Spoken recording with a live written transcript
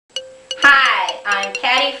I'm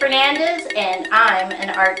Patty Fernandez and I'm an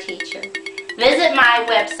art teacher. Visit my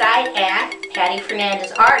website at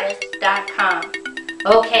pattyfernandezartist.com.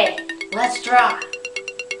 Okay, let's draw.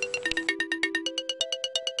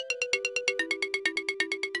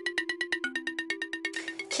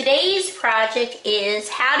 Today's project is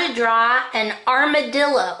how to draw an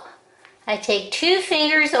armadillo. I take 2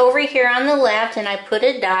 fingers over here on the left and I put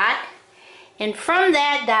a dot. And from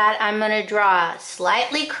that dot, I'm going to draw a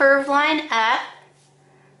slightly curved line up,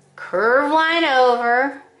 curved line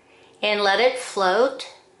over, and let it float.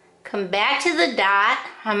 Come back to the dot.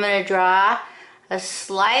 I'm going to draw a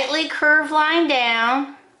slightly curved line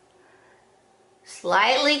down,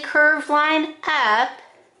 slightly curved line up,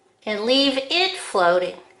 and leave it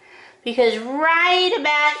floating. Because right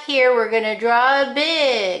about here, we're going to draw a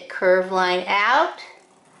big curved line out,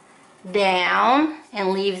 down,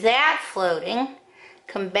 and leave that floating.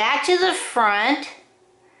 Come back to the front.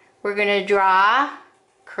 We're going to draw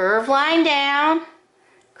curved line down,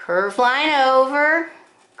 curved line over,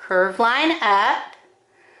 curved line up.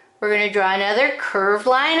 We're going to draw another curved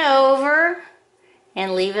line over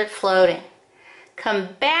and leave it floating.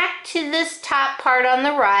 Come back to this top part on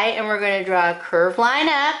the right and we're going to draw a curved line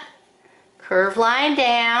up, curved line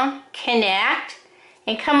down, connect,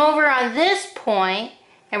 and come over on this point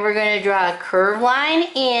and we're going to draw a curved line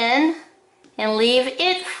in and leave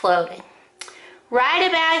it floating. Right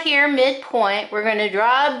about here, midpoint, we're going to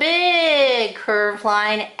draw a big curved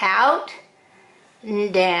line out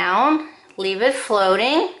and down, leave it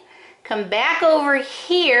floating. Come back over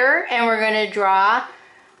here and we're going to draw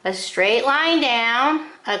a straight line down,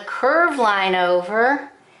 a curved line over,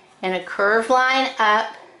 and a curved line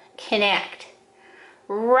up, connect.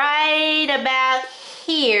 Right about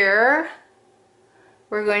here,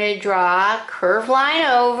 we're going to draw a curved line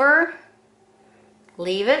over,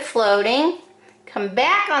 leave it floating, come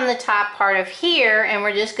back on the top part of here and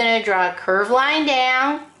we're just going to draw a curved line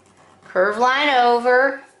down, curved line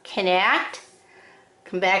over, connect,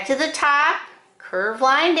 come back to the top, curved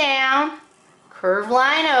line down, curved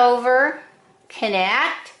line over,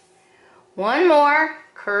 connect, one more,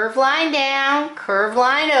 curved line down, curved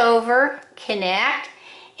line over, connect,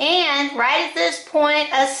 and right at this point,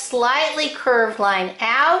 a slightly curved line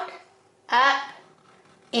out, up,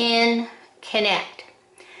 in, connect.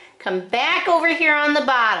 Come back over here on the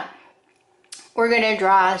bottom. We're going to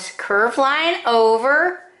draw a curved line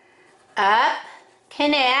over, up,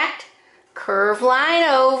 connect, curved line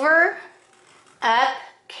over, up,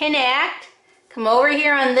 connect. Come over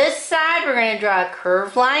here on this side, we're going to draw a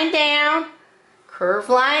curved line down, curved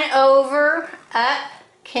line over, up,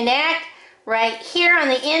 connect. Right here on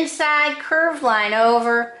the inside, curved line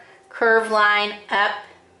over, curved line up,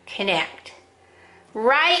 connect.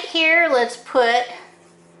 Right here, let's put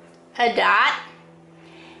a dot.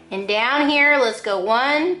 And down here, let's go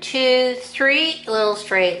 1, 2, 3 little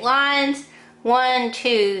straight lines. 1,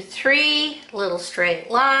 2, 3 little straight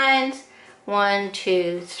lines. 1,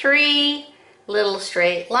 2, 3 little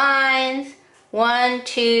straight lines. 1,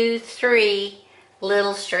 2, 3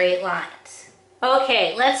 little straight lines.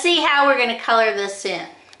 Okay, let's see how we're going to color this in.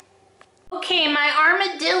 Okay, my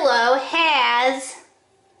armadillo has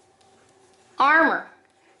armor.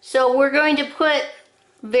 So we're going to put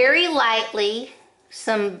very lightly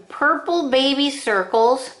some purple baby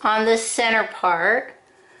circles on this center part.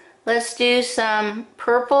 Let's do some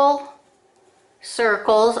purple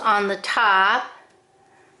circles on the top.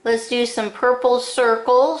 Let's do some purple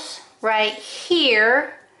circles right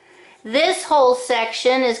here. This whole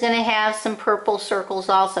section is going to have some purple circles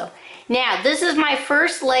also. Now, this is my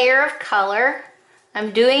first layer of color.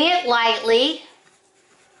 I'm doing it lightly,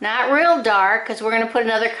 not real dark, because we're going to put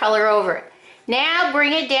another color over it. Now,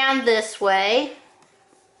 bring it down this way.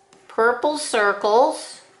 Purple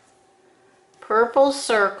circles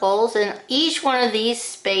in each one of these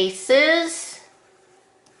spaces.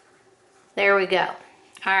 There we go.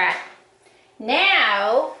 All right.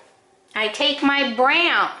 Now, I take my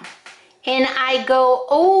brown and I go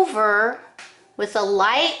over with a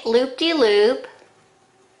light loop-de-loop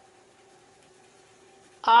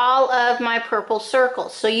all of my purple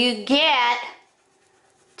circles. So you get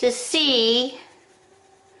to see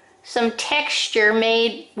some texture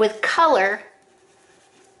made with color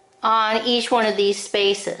on each one of these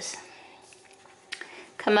spaces.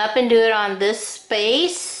 Come up and do it on this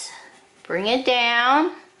space. Bring it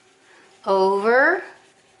down, over,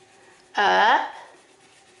 up,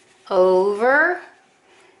 over,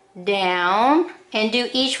 down, and do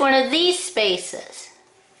each one of these spaces.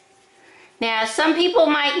 Now, some people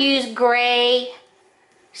might use gray.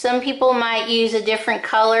 Some people might use a different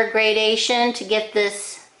color gradation to get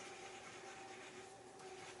this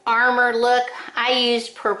armor look, I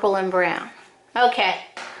used purple and brown. Okay,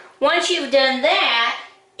 once you've done that,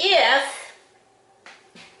 if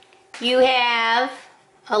you have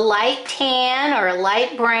a light tan or a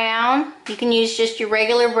light brown, you can use just your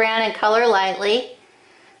regular brown and color lightly.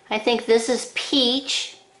 I think this is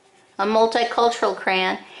peach, a multicultural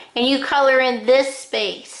crayon, and you color in this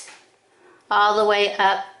space all the way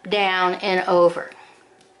up, down, and over.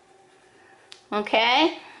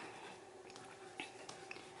 Okay?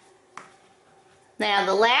 Now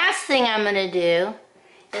the last thing I'm going to do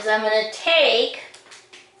is I'm going to take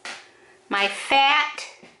my fat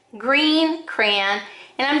green crayon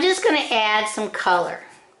and I'm just going to add some color.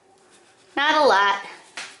 Not a lot,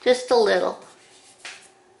 just a little.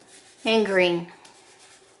 In green.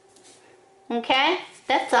 Okay?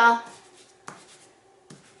 That's all.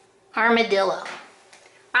 Armadillo.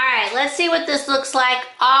 Alright, let's see what this looks like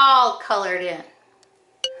all colored in.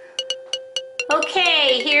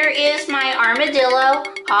 Okay, here is my armadillo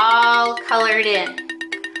all colored in.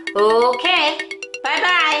 Okay,